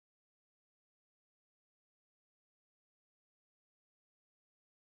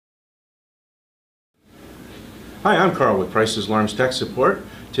Hi, I'm Karl with Price's Alarms Tech Support.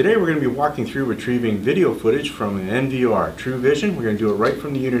 Today we're going to be walking through retrieving video footage from an NVR, truVision. We're going to do it right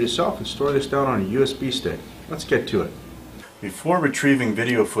from the unit itself and store this down on a USB stick. Let's get to it. Before retrieving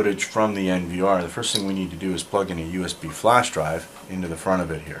video footage from the NVR, the first thing we need to do is plug in a USB flash drive into the front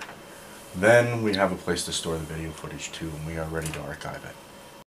of it here. Then we have a place to store the video footage to, and we are ready to archive it.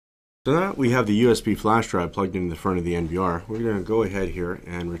 So now we have the USB flash drive plugged into the front of the NVR. We're going to go ahead here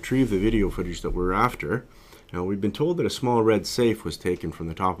and retrieve the video footage that we're after. Now, we've been told that a small red safe was taken from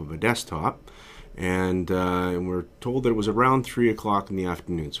the top of a desktop, and we're told that it was around 3 o'clock in the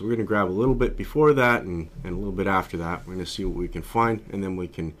afternoon. So we're going to grab a little bit before that and a little bit after that. We're going to see what we can find, and then we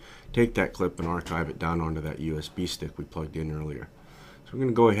can take that clip and archive it down onto that USB stick we plugged in earlier. So we're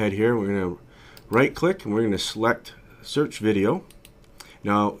going to go ahead here. We're going to right-click, and we're going to select Search Video.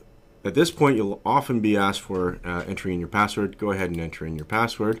 Now, at this point, you'll often be asked for entering in your password. Go ahead and enter in your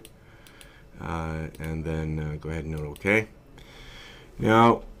password. And then go ahead and note OK.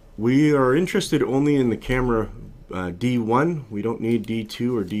 Now, we are interested only in the camera D1. We don't need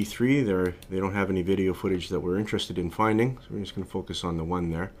D2 or D3. They don't have any video footage that we're interested in finding, so we're just going to focus on the one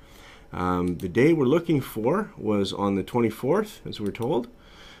there. The day we're looking for was on the 24th, as we're told.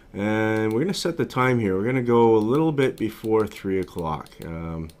 And we're going to set the time here. We're going to go a little bit before 3 o'clock,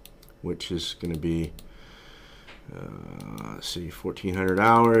 which is going to be let's see, 1400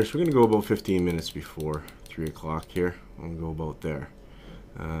 hours. We're going to go about 15 minutes before 3 o'clock here. I'll go about there.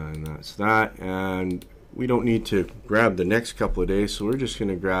 And that's that. And we don't need to grab the next couple of days, so we're just going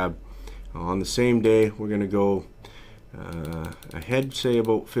to grab on the same day. We're going to go ahead, say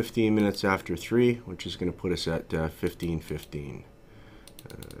about 15 minutes after 3, which is going to put us at 15:15.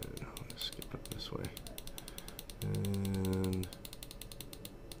 Let's skip up this way. And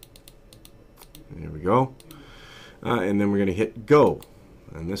there we go. And then we're going to hit go,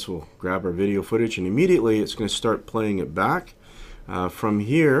 and this will grab our video footage, and immediately it's going to start playing it back. From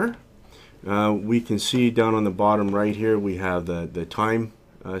here we can see down on the bottom right here we have the time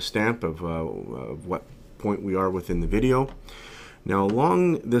stamp of what point we are within the video. Now,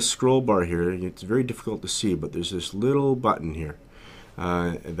 along this scroll bar here, it's very difficult to see, but there's this little button here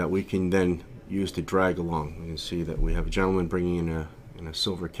that we can then use to drag along. You can see that we have a gentleman bringing in a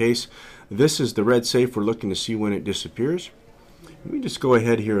silver case. This is the red safe we're looking to see when it disappears. We just go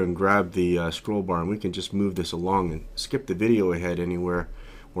ahead here and grab the scroll bar, and we can just move this along and skip the video ahead anywhere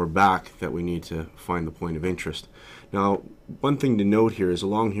or back that we need to find the point of interest. Now, one thing to note here is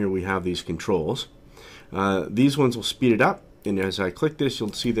along here we have these controls. These ones will speed it up, and as I click this,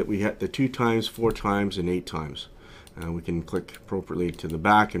 you'll see that we hit the 2 times, 4 times, and 8 times. We can click appropriately to the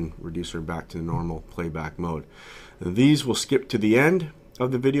back and reduce her back to the normal playback mode. These will skip to the end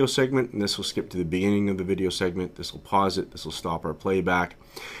of the video segment, and this will skip to the beginning of the video segment. This will pause it, this will stop our playback,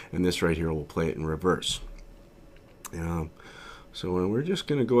 and this right here will play it in reverse. So we're just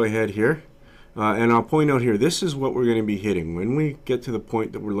going to go ahead here, and I'll point out here, this is what we're going to be hitting. When we get to the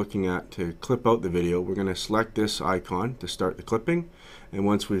point that we're looking at to clip out the video, we're going to select this icon to start the clipping, and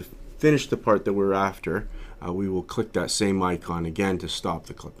once we've finished the part that we're after, we will click that same icon again to stop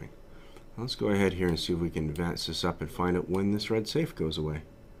the clipping. Let's go ahead here and see if we can advance this up and find out when this red safe goes away.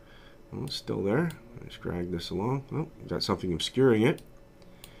 Well, it's still there. Let's drag this along. Oh, we've got something obscuring it.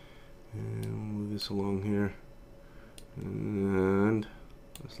 And we'll move this along here. And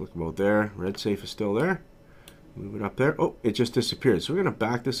let's look about there. Red safe is still there. Move it up there. Oh, it just disappeared. So we're going to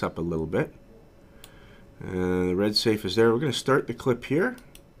back this up a little bit. And the red safe is there. We're going to start the clip here.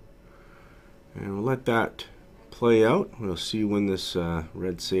 And we'll let that play out. We'll see when this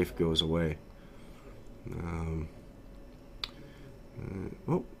red safe goes away.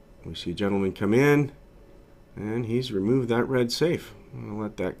 Oh, we see a gentleman come in, and he's removed that red safe. We'll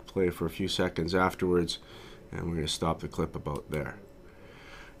let that play for a few seconds afterwards, and we're going to stop the clip about there.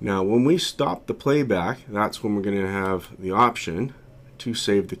 Now, when we stop the playback, that's when we're going to have the option to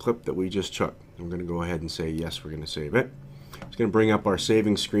save the clip that we just took. I'm going to go ahead and say yes, we're going to save it. It's going to bring up our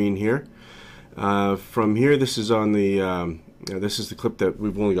saving screen here. From here, this is on the this is the clip that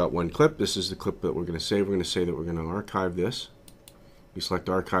we've only got one clip. This is the clip that we're going to save. We're going to say that we're going to archive this. We select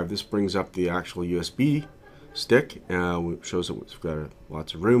archive. This brings up the actual USB stick. It shows that we've got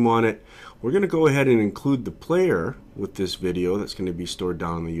lots of room on it. We're going to go ahead and include the player with this video that's going to be stored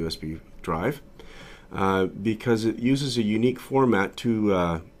down on the USB drive because it uses a unique format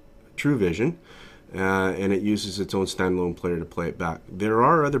to truVision. And it uses its own standalone player to play it back. There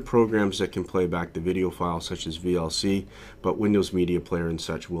are other programs that can play back the video file, such as VLC, but Windows Media Player and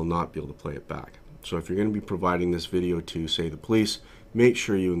such will not be able to play it back. So if you're going to be providing this video to, say, the police, make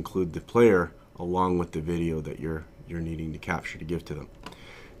sure you include the player along with the video that you're needing to capture to give to them.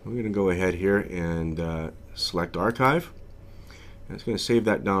 I'm going to go ahead here and select Archive. And it's going to save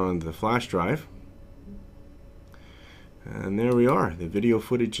that down onto the flash drive. And there we are. The video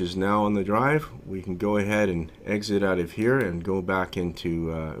footage is now on the drive. We can go ahead and exit out of here and go back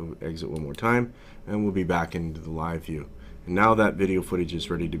into, exit one more time, and we'll be back into the live view. And now that video footage is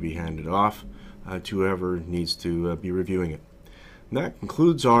ready to be handed off to whoever needs to be reviewing it. And that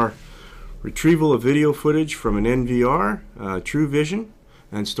concludes our retrieval of video footage from an NVR, truVision,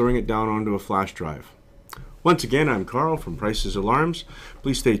 and storing it down onto a flash drive. Once again, I'm Karl from Price's Alarms.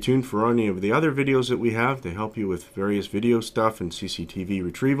 Please stay tuned for any of the other videos that we have to help you with various video stuff and CCTV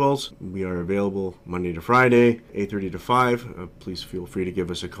retrievals. We are available Monday to Friday, 8:30 to 5. Please feel free to give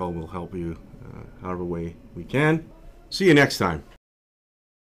us a call. We'll help you however way we can. See you next time.